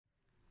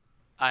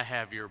I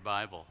have your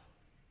Bible.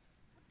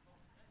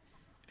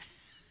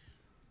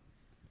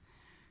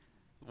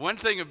 One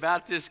thing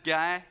about this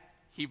guy,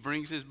 he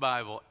brings his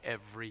Bible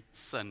every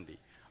Sunday,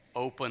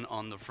 open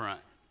on the front.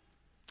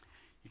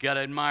 You got to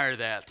admire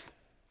that.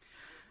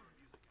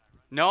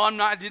 No, I'm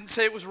not. I didn't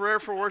say it was rare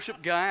for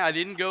worship guy. I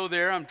didn't go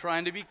there. I'm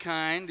trying to be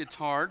kind. It's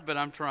hard, but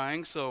I'm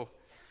trying. So,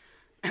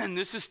 and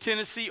this is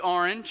Tennessee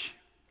Orange.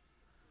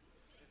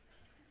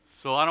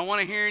 So I don't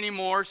want to hear any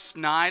more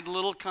snide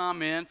little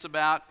comments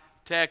about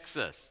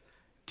Texas,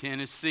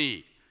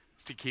 Tennessee,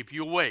 to keep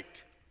you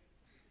awake.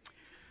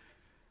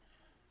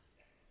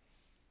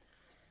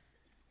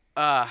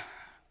 I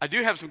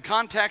do have some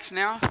contacts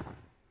now.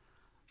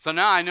 So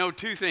now I know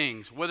two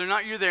things. Whether or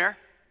not you're there.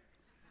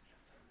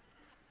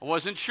 I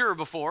wasn't sure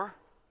before.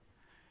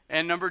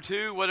 And number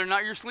two, whether or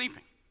not you're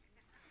sleeping.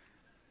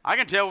 I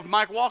can tell if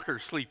Mike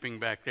Walker's sleeping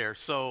back there.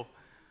 So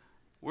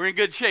we're in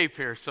good shape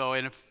here. So,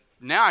 and if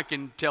now I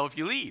can tell if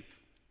you leave.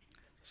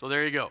 So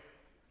there you go.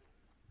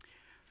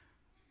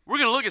 We're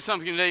going to look at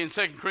something today in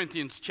 2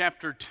 Corinthians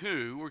chapter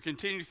 2. We're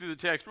continuing through the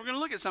text. We're going to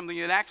look at something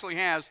that actually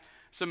has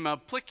some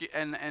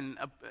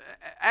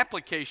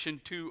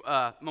application to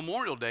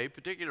Memorial Day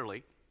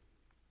particularly.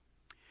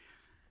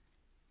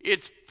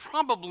 It's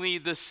probably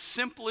the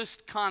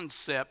simplest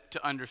concept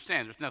to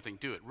understand. There's nothing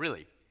to it,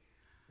 really.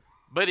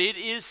 But it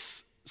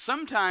is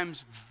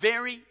sometimes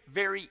very,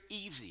 very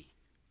easy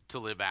to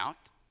live out.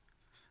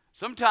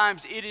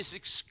 Sometimes it is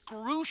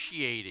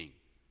excruciating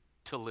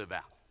to live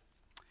out.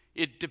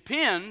 It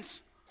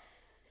depends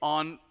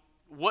on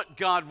what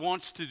God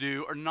wants to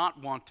do or not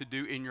want to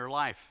do in your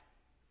life.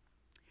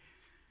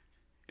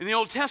 In the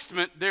Old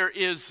Testament, there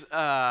is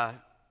Prophet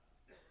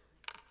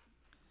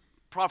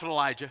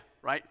Elijah,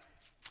 right?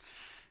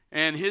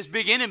 And his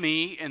big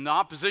enemy and the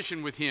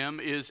opposition with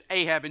him is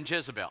Ahab and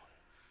Jezebel,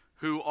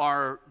 who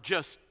are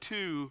just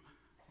two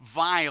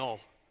vile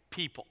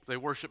people. They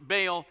worship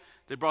Baal.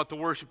 They brought the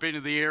worship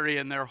into the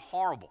area, and they're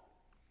horrible.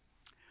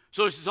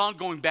 So there's this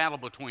ongoing battle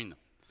between them.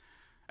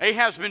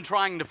 Ahab's been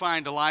trying to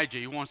find Elijah.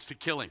 He wants to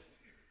kill him.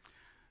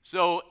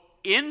 So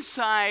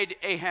inside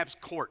Ahab's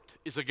court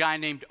is a guy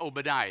named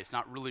Obadiah. It's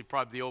not really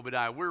probably the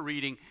Obadiah we're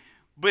reading,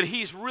 but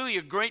he's really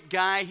a great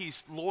guy.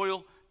 He's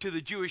loyal to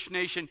the Jewish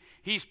nation.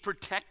 He's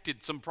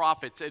protected some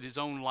prophets at his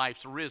own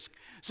life's risk.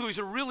 So he's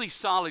a really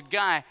solid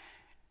guy.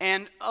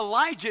 And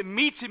Elijah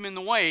meets him in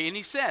the way, and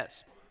he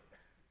says,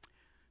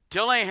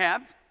 "Tell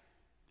Ahab,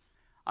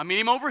 I'll meet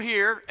him over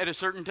here at a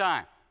certain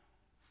time."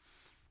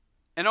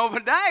 And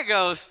Obadiah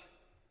goes,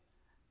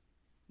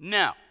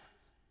 "No,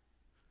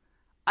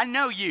 I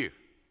know you.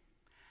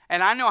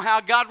 And I know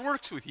how God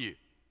works with you.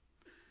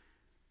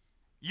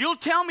 You'll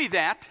tell me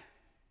that,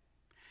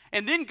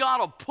 and then God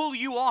will pull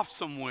you off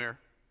somewhere,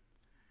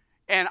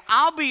 and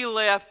I'll be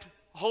left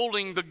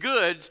holding the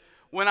goods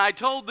when I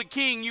told the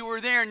king you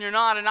were there and you're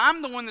not, and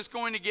I'm the one that's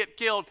going to get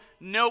killed.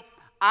 Nope,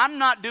 I'm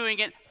not doing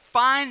it.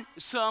 Find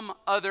some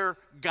other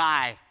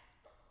guy."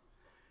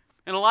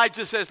 And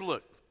Elijah says,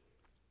 "Look,"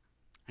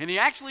 and he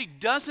actually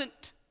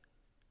doesn't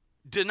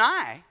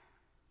deny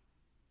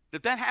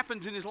that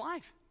happens in his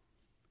life.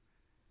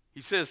 He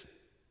says,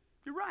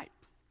 "You're right.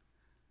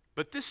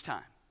 But this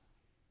time,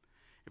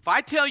 if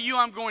I tell you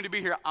I'm going to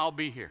be here, I'll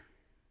be here."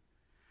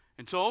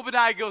 And so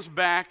Obadiah goes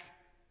back,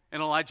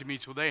 and Elijah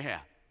meets with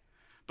Ahab.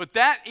 But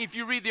that, if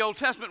you read the Old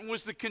Testament,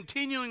 was the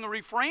continuing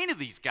refrain of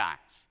these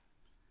guys.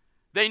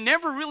 They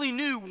never really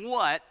knew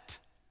what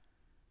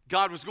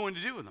God was going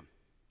to do with them.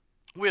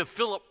 We have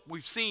Philip,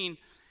 we've seen,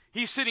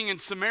 he's sitting in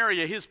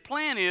Samaria. His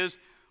plan is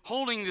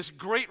holding this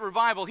great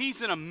revival.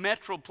 He's in a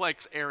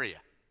metroplex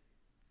area.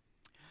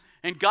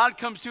 And God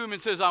comes to him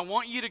and says, "I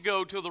want you to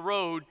go to the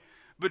road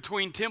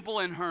between Temple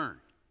and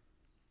Hearn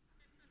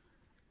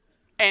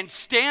and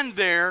stand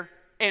there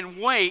and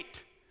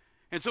wait."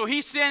 And so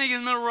he's standing in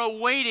the middle of the road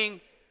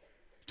waiting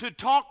to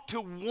talk to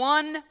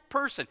one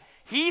person.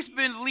 He's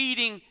been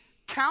leading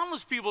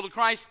countless people to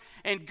Christ,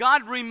 and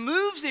God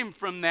removes him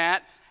from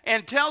that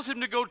and tells him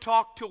to go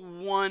talk to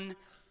one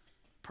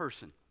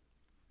person.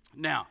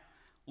 Now,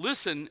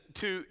 listen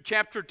to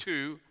chapter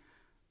 2,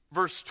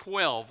 verse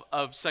 12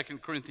 of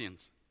 2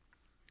 Corinthians.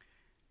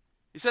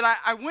 He said,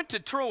 I went to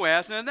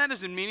Troas. Now, that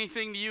doesn't mean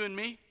anything to you and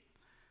me.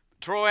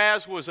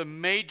 Troas was a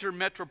major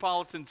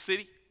metropolitan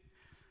city.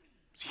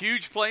 It's a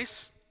huge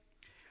place.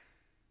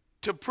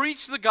 To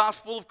preach the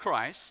gospel of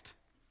Christ.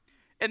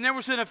 And there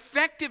was an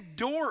effective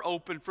door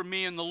open for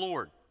me in the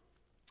Lord.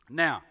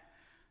 Now,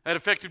 that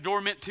effective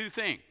door meant two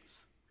things.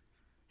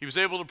 He was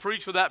able to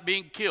preach without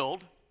being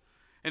killed.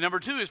 And number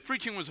two, his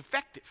preaching was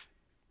effective.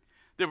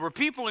 There were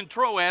people in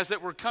Troas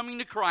that were coming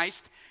to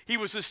Christ. He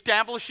was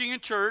establishing a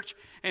church,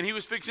 and he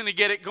was fixing to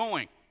get it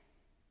going.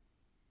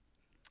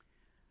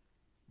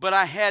 But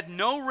I had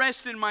no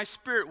rest in my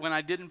spirit when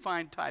I didn't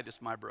find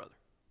Titus, my brother.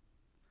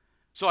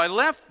 So I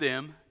left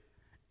them,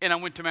 and I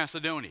went to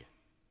Macedonia.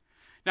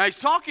 Now, he's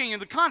talking in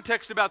the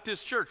context about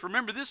this church.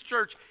 Remember, this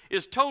church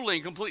is totally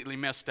and completely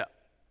messed up.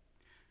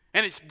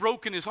 And it's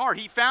broken his heart.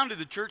 He founded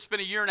the church,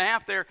 spent a year and a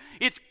half there.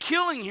 It's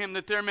killing him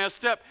that they're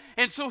messed up.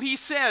 And so he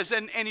says,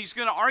 and he's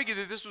going to argue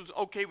that this was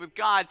okay with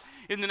God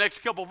in the next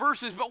couple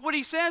verses, but what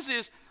he says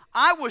is,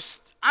 I was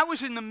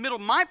in the middle.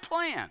 My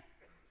plan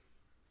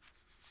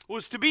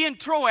was to be in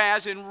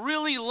Troas and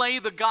really lay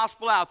the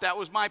gospel out. That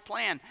was my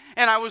plan.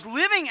 And I was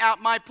living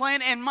out my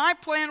plan, and my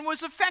plan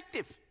was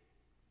effective.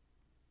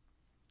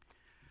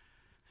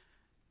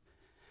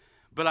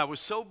 But I was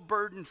so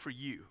burdened for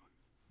you.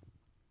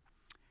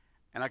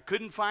 And I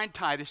couldn't find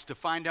Titus to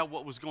find out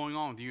what was going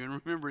on with you.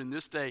 And remember, in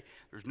this day,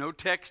 there's no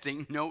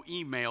texting, no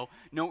email,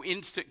 no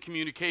instant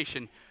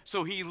communication.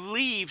 So he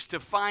leaves to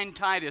find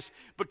Titus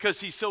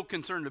because he's so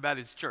concerned about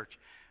his church.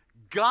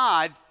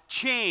 God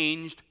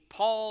changed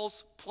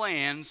Paul's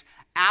plans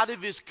out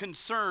of his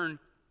concern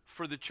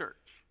for the church.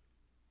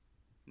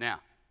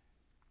 Now,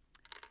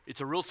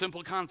 it's a real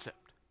simple concept.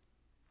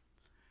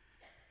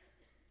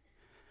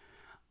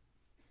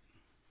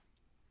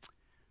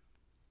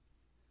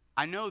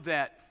 I know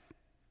that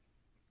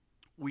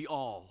we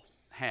all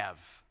have,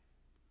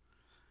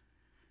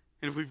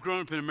 and if we've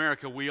grown up in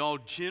America, we all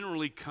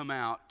generally come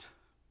out,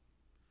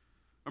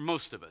 or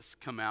most of us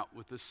come out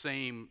with the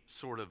same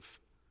sort of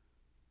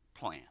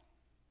plan.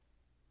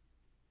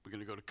 We're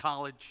going to go to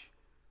college,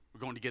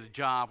 we're going to get a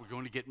job, we're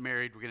going to get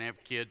married, we're going to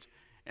have kids,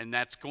 and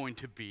that's going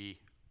to be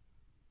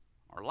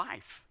our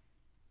life.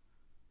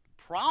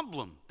 The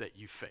problem that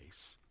you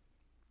face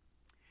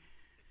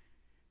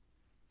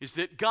is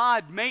that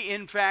God may,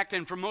 in fact,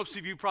 and for most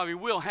of you probably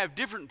will, have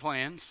different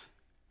plans,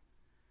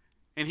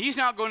 and he's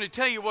not going to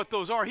tell you what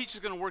those are. He's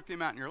just going to work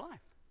them out in your life.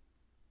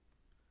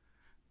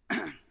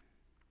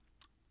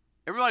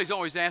 Everybody's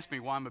always asked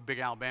me why I'm a big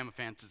Alabama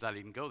fan since I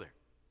didn't go there.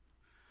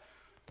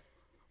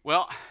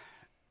 Well,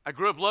 I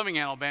grew up loving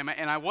Alabama,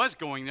 and I was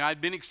going there. I'd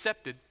been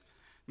accepted.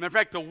 Matter of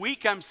fact, the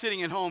week I'm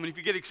sitting at home, and if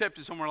you get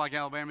accepted somewhere like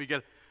Alabama, you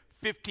get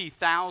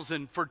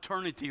 50,000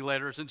 fraternity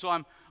letters, and so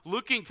I'm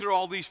looking through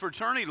all these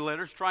fraternity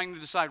letters, trying to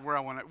decide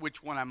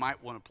which one I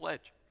might want to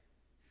pledge.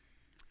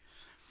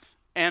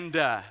 And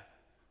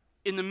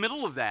in the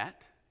middle of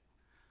that,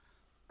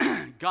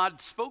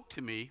 God spoke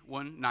to me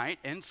one night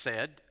and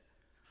said,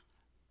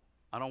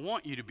 I don't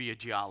want you to be a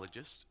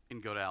geologist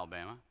and go to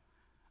Alabama.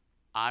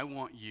 I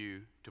want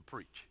you to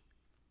preach.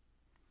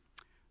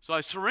 So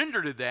I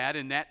surrendered to that,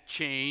 and that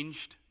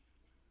changed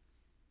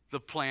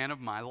the plan of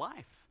my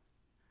life.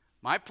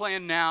 My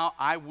plan now,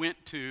 I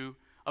went to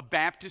a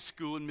Baptist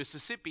school in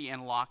Mississippi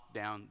and locked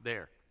down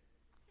there.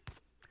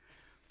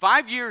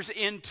 5 years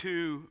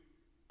into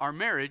our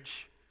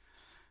marriage,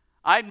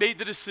 I made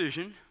the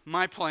decision,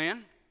 my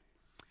plan,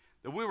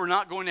 that we were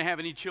not going to have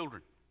any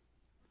children.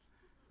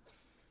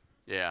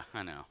 Yeah,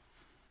 I know.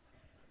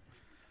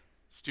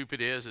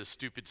 Stupid is as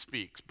stupid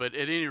speaks. But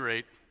at any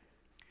rate,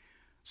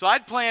 so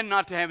I'd planned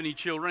not to have any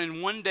children,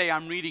 and one day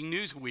I'm reading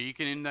Newsweek,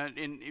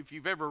 and if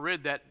you've ever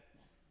read that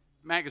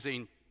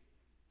magazine,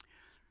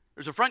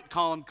 there's a front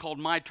column called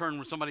My Turn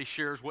where somebody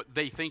shares what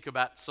they think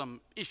about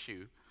some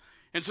issue.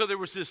 And so there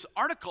was this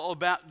article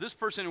about this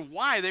person and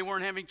why they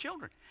weren't having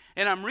children.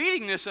 And I'm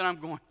reading this and I'm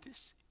going,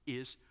 this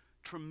is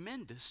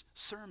tremendous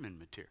sermon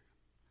material.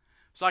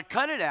 So I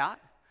cut it out.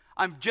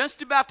 I'm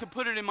just about to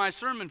put it in my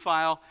sermon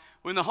file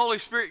when the Holy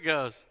Spirit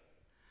goes,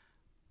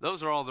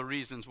 those are all the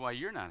reasons why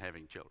you're not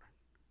having children.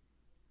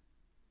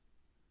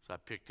 So I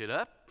picked it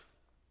up,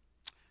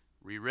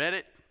 reread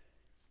it,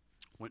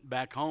 went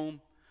back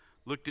home,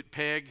 looked at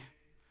Peg.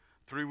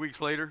 3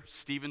 weeks later,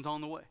 Stephen's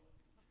on the way.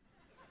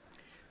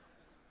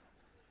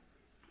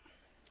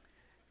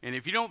 And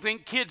if you don't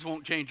think kids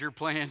won't change your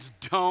plans,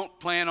 don't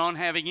plan on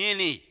having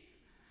any.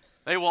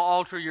 They will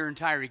alter your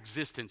entire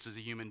existence as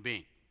a human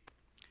being.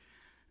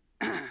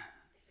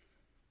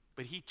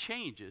 But he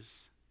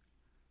changes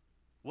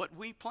what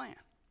we plan.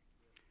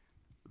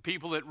 The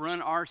people that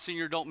run our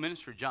senior adult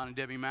ministry, John and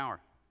Debbie Maurer.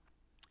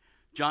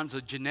 John's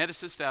a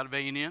geneticist out of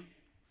A&M.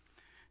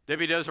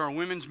 Debbie does our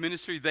women's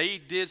ministry. They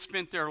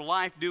spent their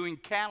life doing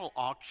cattle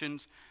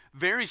auctions,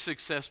 very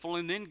successful,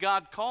 and then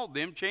God called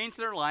them, changed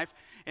their life,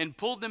 and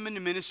pulled them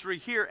into ministry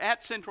here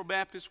at Central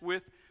Baptist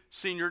with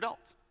senior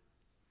adults.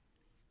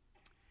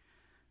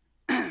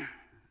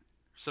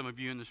 Some of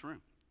you in this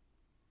room.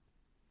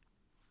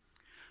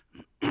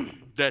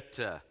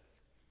 That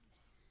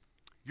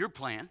your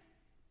plan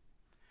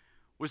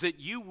was that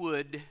you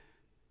would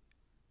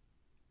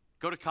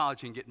go to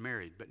college and get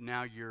married, but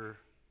now you're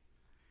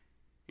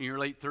in your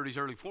late 30s,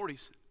 early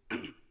 40s,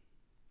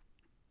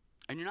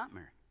 and you're not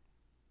married.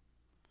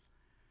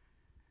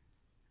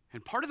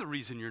 And part of the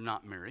reason you're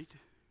not married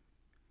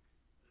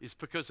is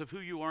because of who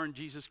you are in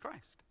Jesus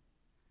Christ.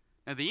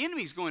 Now, the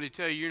enemy's going to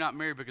tell you you're not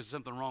married because there's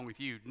something wrong with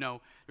you.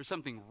 No, there's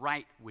something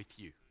right with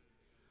you.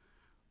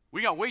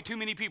 We got way too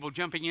many people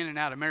jumping in and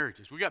out of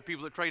marriages. We got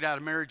people that trade out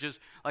of marriages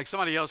like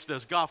somebody else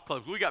does golf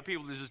clubs. We got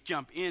people that just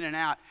jump in and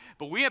out.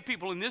 But we have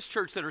people in this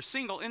church that are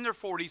single in their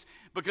 40s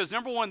because,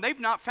 number one, they've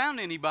not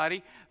found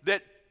anybody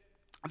that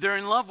they're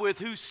in love with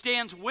who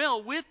stands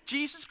well with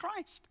Jesus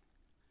Christ.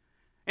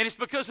 And it's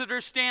because of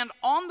their stand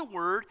on the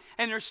Word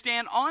and their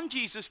stand on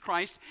Jesus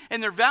Christ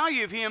and their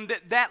value of Him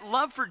that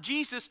love for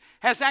Jesus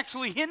has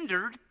actually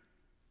hindered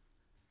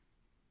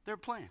their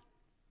plan.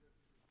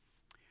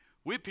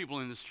 We have people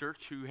in this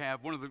church who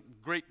have one of the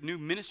great new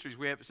ministries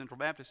we have at Central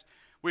Baptist.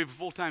 We have a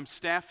full-time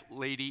staff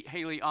lady,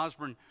 Haley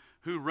Osborne,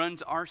 who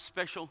runs our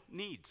special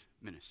needs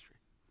ministry.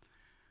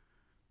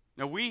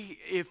 Now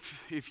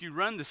if you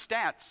run the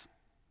stats,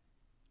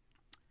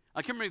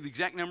 I can't remember the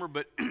exact number,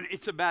 but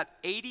it's about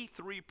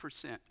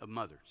 83% of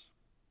mothers,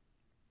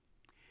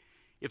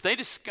 if they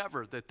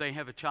discover that they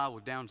have a child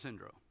with Down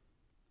syndrome,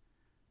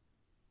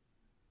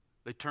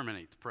 they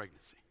terminate the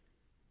pregnancy.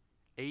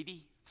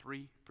 83%.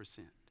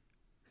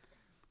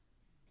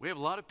 We have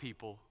a lot of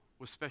people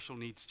with special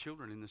needs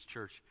children in this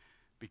church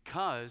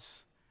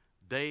because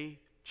they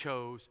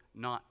chose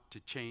not to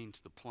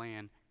change the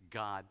plan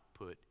God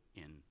put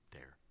in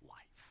their life.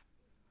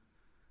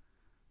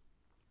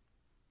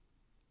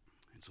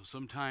 And so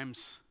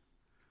sometimes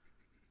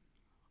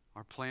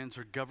our plans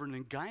are governed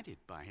and guided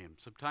by Him.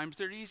 Sometimes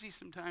they're easy,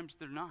 sometimes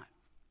they're not.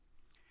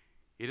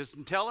 He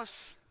doesn't tell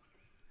us,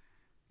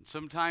 and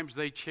sometimes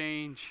they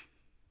change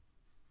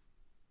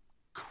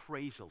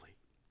crazily.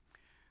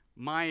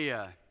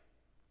 My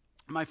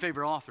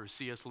favorite author is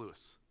C.S. Lewis.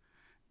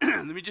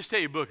 Let me just tell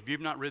you a book. If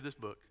you've not read this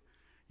book,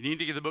 you need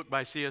to get the book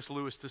by C.S.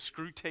 Lewis, The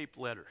Screwtape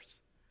Letters.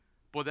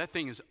 Boy, that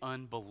thing is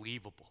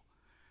unbelievable.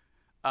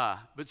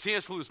 But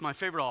C.S. Lewis, my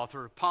favorite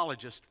author,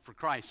 apologist for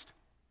Christ,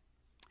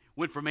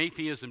 went from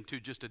atheism to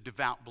just a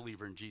devout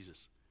believer in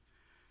Jesus.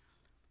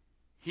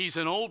 He's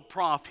an old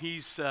prof.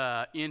 He's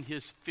in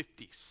his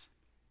 50s.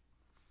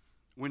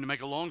 When to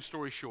make a long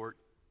story short,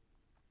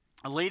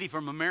 a lady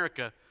from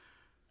America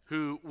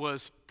who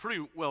was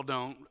pretty well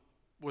known,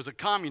 was a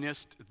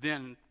communist,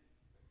 then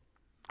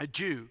a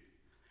Jew,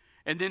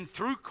 and then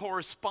through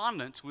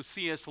correspondence with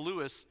C.S.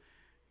 Lewis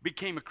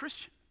became a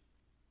Christian.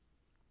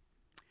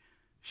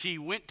 She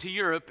went to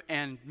Europe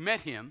and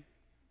met him.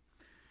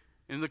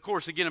 In the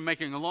course, again, of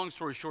making a long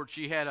story short,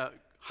 she had a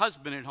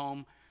husband at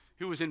home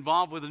who was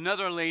involved with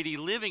another lady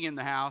living in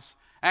the house,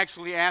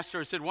 actually asked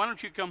her, said, why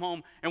don't you come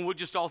home and we'll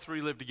just all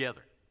three live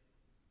together?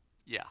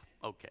 Yeah,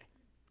 okay.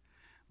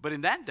 But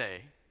in that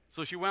day,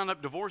 so she wound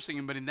up divorcing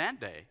him, but in that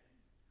day,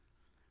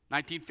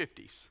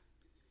 1950s,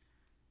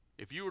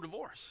 if you were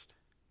divorced,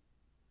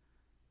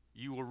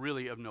 you were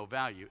really of no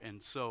value.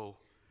 And so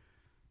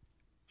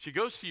she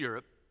goes to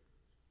Europe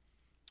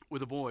with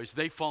the boys.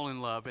 They fall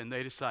in love and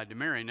they decide to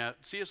marry. Now,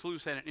 C.S.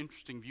 Lewis had an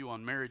interesting view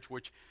on marriage,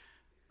 which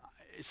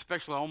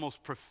especially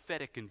almost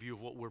prophetic in view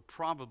of what we're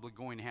probably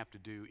going to have to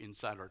do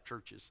inside our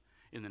churches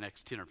in the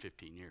next 10 or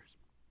 15 years.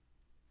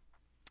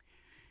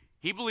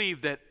 He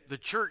believed that the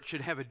church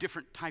should have a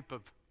different type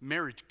of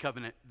marriage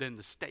covenant than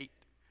the state.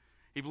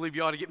 He believed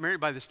you ought to get married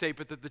by the state,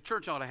 but that the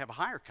church ought to have a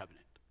higher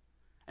covenant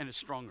and a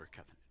stronger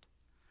covenant.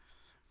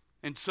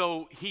 And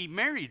so he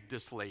married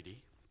this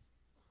lady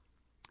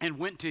and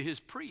went to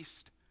his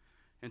priest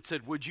and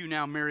said, would you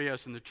now marry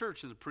us in the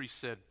church? And the priest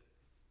said,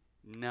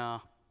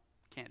 no,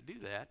 can't do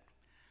that.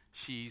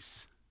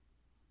 She's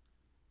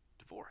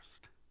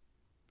divorced.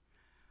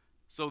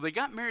 So they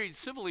got married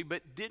civilly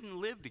but didn't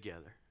live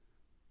together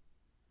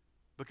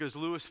because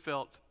Lewis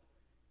felt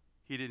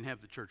he didn't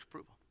have the church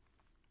approval.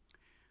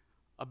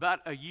 About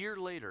a year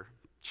later,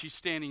 she's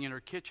standing in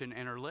her kitchen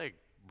and her leg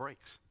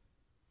breaks.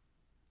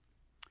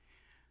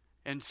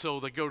 And so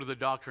they go to the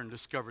doctor and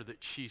discover that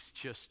she's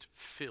just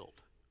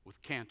filled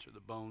with cancer. The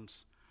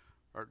bones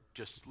are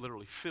just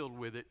literally filled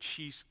with it.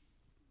 She's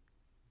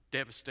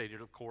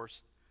devastated, of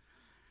course.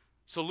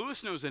 So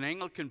Lewis knows an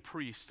Anglican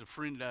priest, a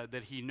friend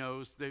that he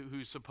knows,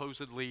 who's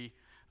supposedly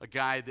a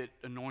guy that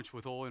anoints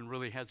with oil and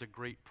really has a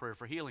great prayer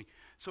for healing.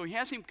 So he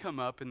has him come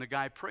up, and the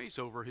guy prays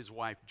over his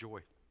wife,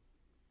 Joy.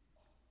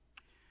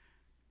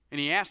 And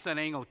he asked that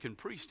Anglican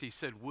priest, he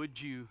said,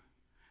 would you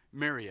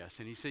marry us?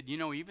 And he said, you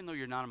know, even though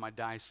you're not in my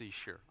diocese,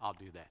 sure, I'll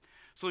do that.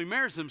 So he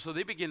marries them, so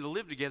they begin to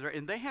live together,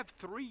 and they have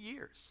 3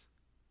 years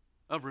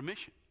of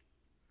remission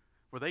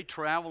where they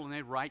travel and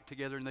they write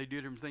together and they do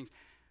different things.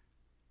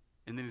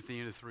 And then at the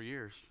end of 3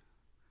 years,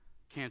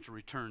 cancer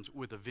returns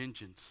with a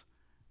vengeance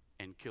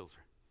and kills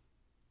her.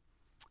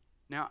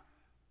 Now,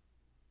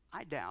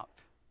 I doubt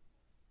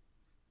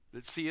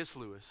that C.S.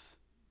 Lewis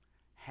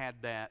had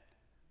that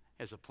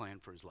as a plan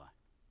for his life.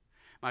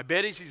 My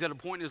bet is he's at a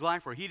point in his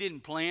life where he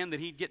didn't plan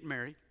that he'd get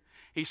married.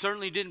 He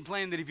certainly didn't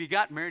plan that if he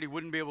got married, he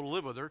wouldn't be able to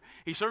live with her.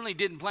 He certainly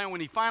didn't plan when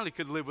he finally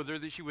could live with her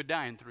that she would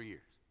die in 3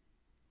 years.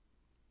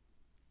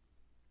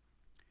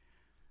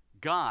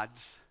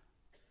 God's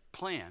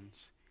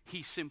plans,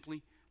 he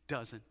simply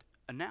doesn't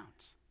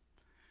announce.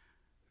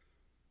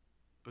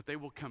 But they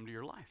will come to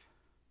your life.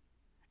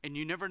 And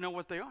you never know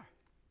what they are.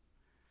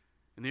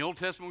 In the Old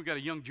Testament, we've got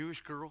a young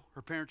Jewish girl.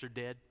 Her parents are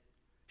dead.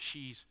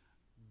 She's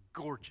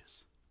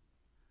gorgeous.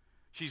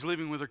 She's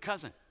living with her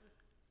cousin.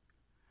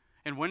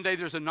 And one day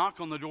there's a knock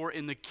on the door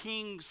and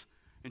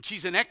and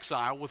she's in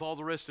exile with all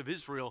the rest of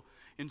Israel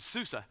in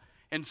Susa.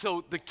 And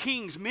so the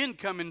king's men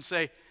come and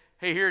say,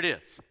 hey, here it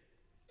is.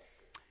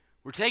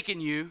 We're taking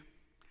you.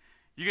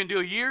 You're going to do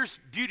a year's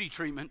beauty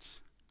treatments.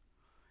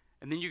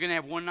 And then you're going to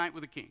have one night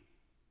with the king.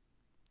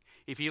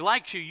 If he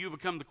likes you, you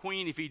become the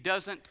queen. If he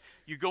doesn't,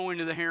 you go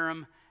into the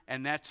harem,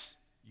 and that's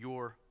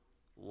your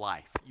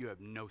life. You have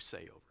no say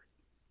over it.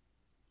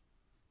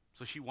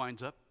 So she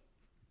winds up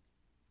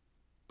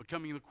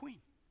becoming the queen.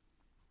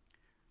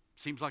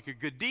 Seems like a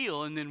good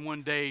deal, and then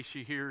one day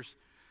she hears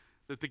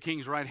that the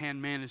king's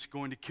right-hand man is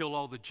going to kill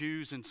all the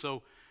Jews, and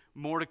so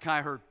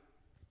Mordecai, her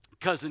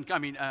cousin,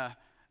 comes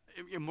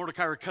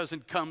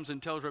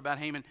and tells her about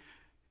Haman.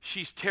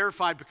 She's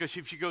terrified because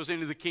if she goes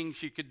into the king,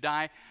 she could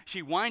die.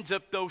 She winds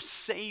up, though,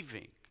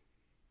 saving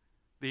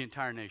the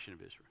entire nation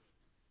of Israel.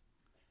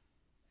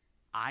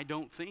 I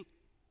don't think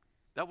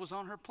that was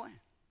on her plan.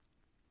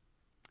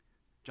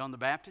 John the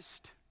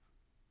Baptist,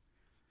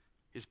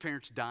 his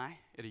parents die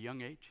at a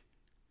young age.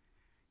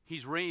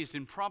 He's raised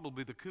in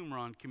probably the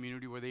Qumran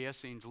community where the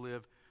Essenes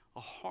live, a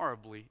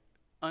horribly,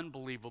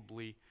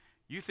 unbelievably,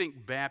 you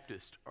think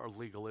Baptists are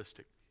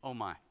legalistic. Oh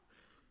my.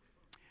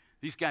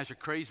 These guys are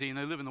crazy, and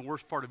they live in the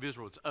worst part of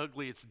Israel. It's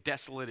ugly, it's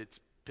desolate, it's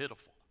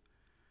pitiful.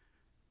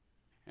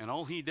 And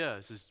all he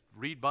does is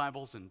read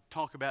Bibles and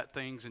talk about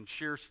things and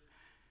share.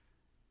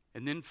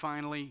 And then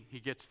finally, he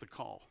gets the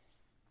call.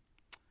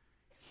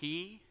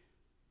 He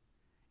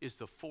is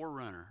the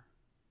forerunner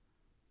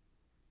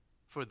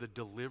for the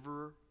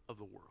deliverer of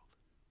the world.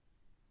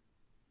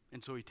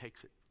 And so he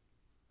takes it,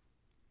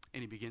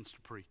 and he begins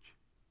to preach.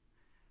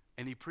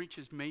 And he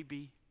preaches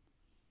maybe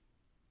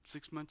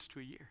 6 months to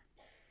a year.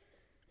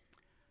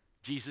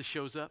 Jesus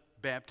shows up,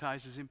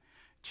 baptizes him.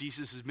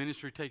 Jesus'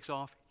 ministry takes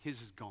off.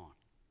 His is gone.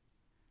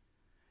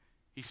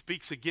 He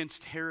speaks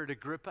against Herod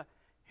Agrippa.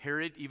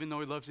 Herod, even though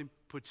he loves him,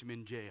 puts him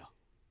in jail.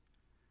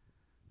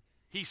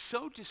 He's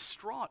so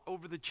distraught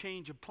over the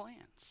change of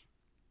plans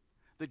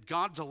that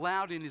God's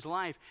allowed in his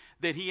life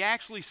that he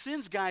actually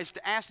sends guys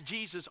to ask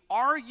Jesus,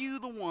 are you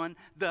the one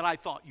that I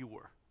thought you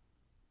were?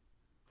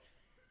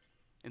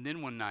 And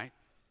then one night,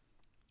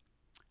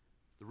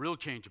 the real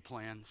change of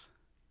plans,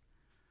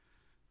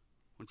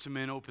 when some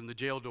men open the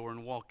jail door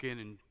and walk in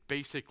and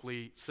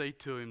basically say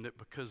to him that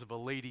because of a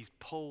lady's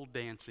pole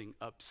dancing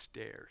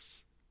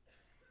upstairs,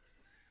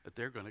 that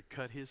they're going to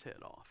cut his head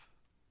off.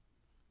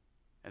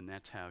 And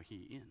that's how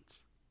he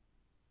ends.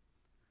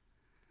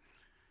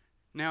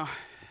 Now,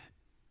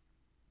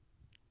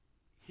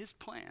 his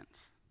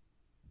plans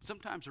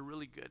sometimes are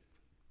really good.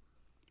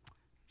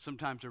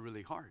 Sometimes they're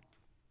really hard.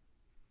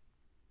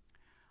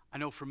 I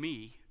know for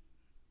me,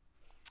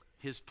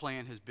 his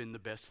plan has been the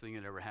best thing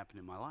that ever happened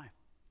in my life.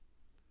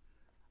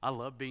 I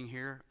love being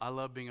here. I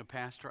love being a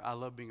pastor. I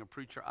love being a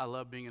preacher. I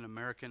love being an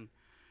American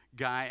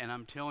guy. And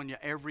I'm telling you,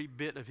 every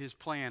bit of his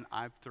plan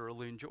I've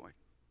thoroughly enjoyed.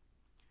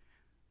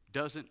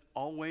 Doesn't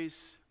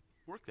always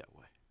work that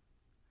way.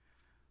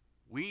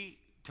 We,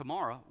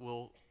 tomorrow,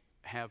 will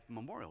have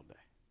Memorial Day,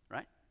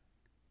 right?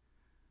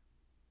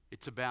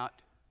 It's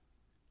about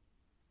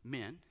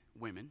men,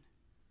 women,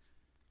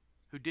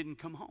 who didn't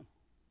come home.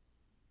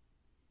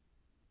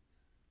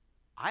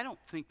 I don't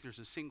think there's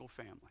a single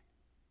family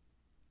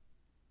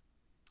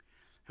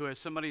who has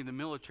somebody in the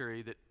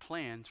military that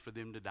plans for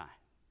them to die.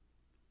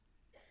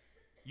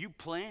 You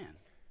plan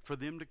for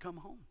them to come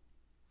home.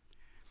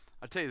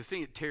 I'll tell you, the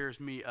thing that tears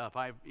me up,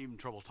 I have even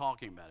trouble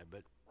talking about it,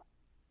 but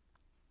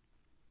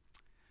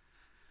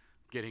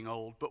getting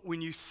old. But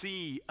when you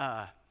see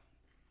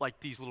like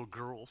these little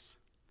girls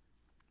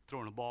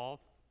throwing a ball,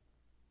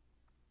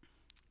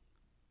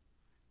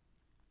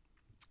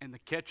 and the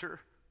catcher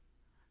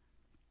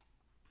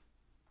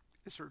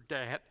is her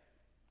dad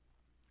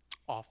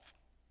off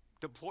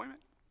deployment.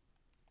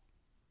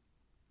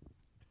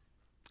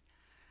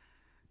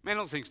 Man,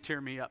 those things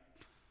tear me up,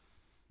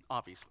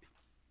 obviously.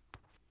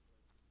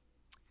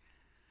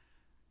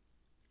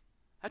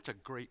 That's a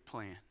great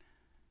plan.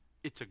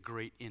 It's a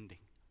great ending.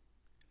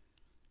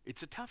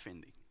 It's a tough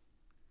ending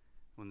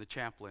when the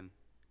chaplain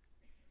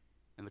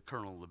and the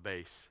colonel of the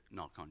base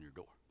knock on your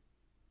door.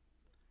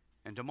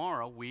 And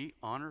tomorrow we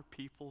honor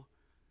people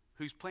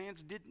whose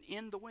plans didn't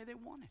end the way they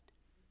wanted.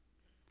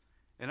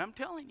 And I'm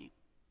telling you,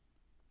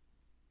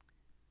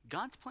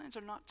 God's plans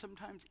are not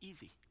sometimes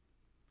easy.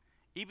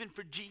 Even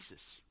for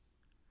Jesus,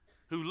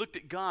 who looked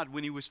at God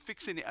when he was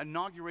fixing to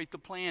inaugurate the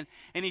plan,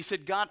 and he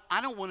said, God,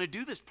 I don't want to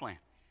do this plan.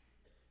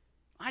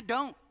 I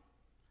don't.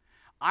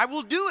 I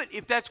will do it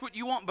if that's what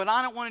you want, but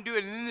I don't want to do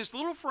it. And then this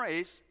little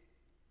phrase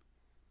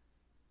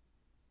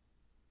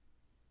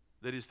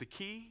that is the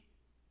key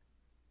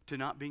to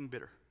not being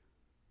bitter.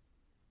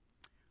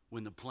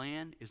 When the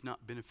plan is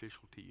not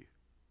beneficial to you,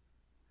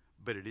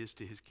 but it is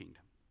to his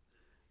kingdom.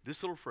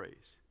 This little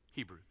phrase,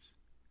 Hebrews,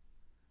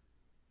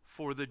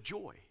 for the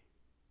joy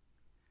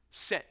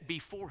set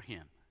before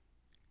him,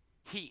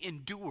 he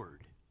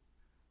endured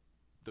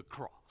the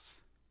cross.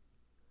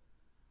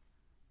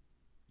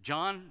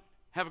 John,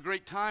 have a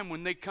great time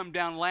when they come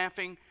down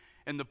laughing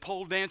and the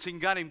pole dancing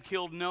got him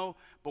killed? No,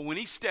 but when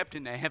he stepped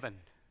into heaven,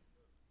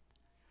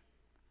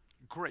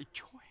 great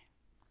joy.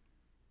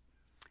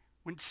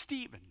 When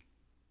Stephen,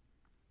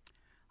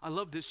 I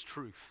love this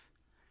truth,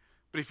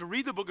 but if you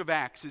read the book of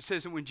Acts, it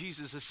says that when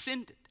Jesus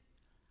ascended,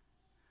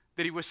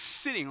 that he was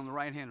sitting on the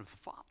right hand of the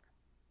Father.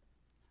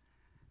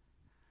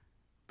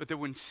 But that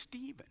when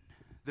Stephen,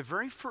 the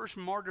very first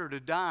martyr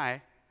to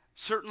die,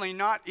 certainly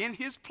not in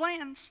his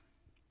plans,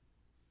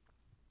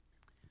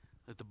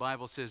 that the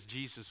Bible says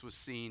Jesus was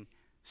seen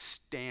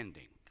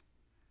standing,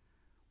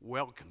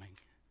 welcoming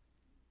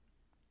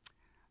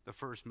the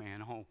first man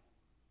home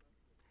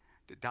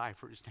to die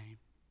for his name.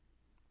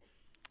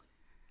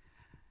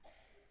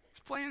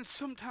 His plans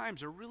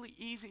sometimes are really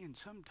easy and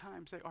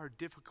sometimes they are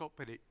difficult,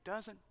 but it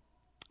doesn't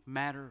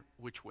matter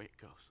which way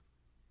it goes.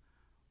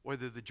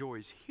 Whether the joy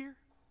is here,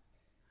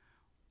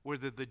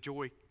 whether the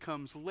joy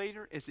comes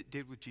later as it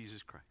did with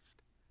Jesus Christ,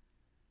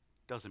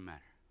 doesn't matter.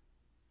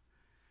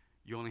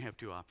 You only have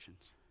two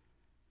options.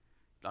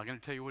 Not going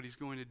to tell you what he's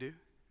going to do,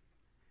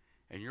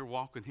 and your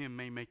walk with him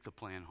may make the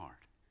plan hard.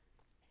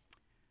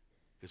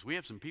 Because we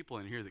have some people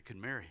in here that could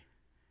marry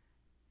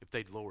if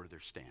they'd lower their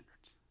standards.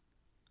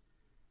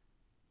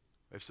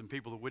 We have some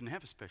people that wouldn't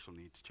have a special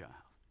needs child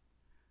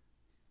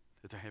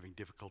that they're having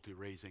difficulty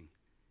raising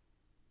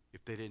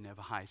if they didn't have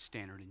a high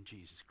standard in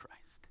Jesus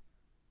Christ.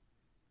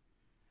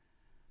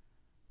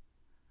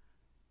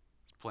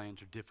 His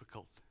plans are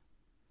difficult,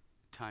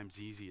 at times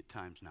easy, at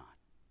times not.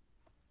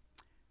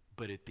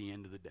 But at the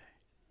end of the day,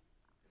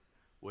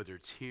 whether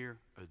it's here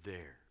or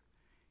there,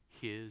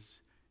 his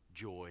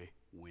joy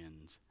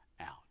wins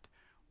out.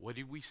 What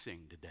did we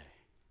sing today?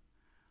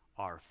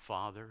 Our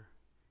Father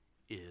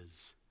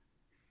is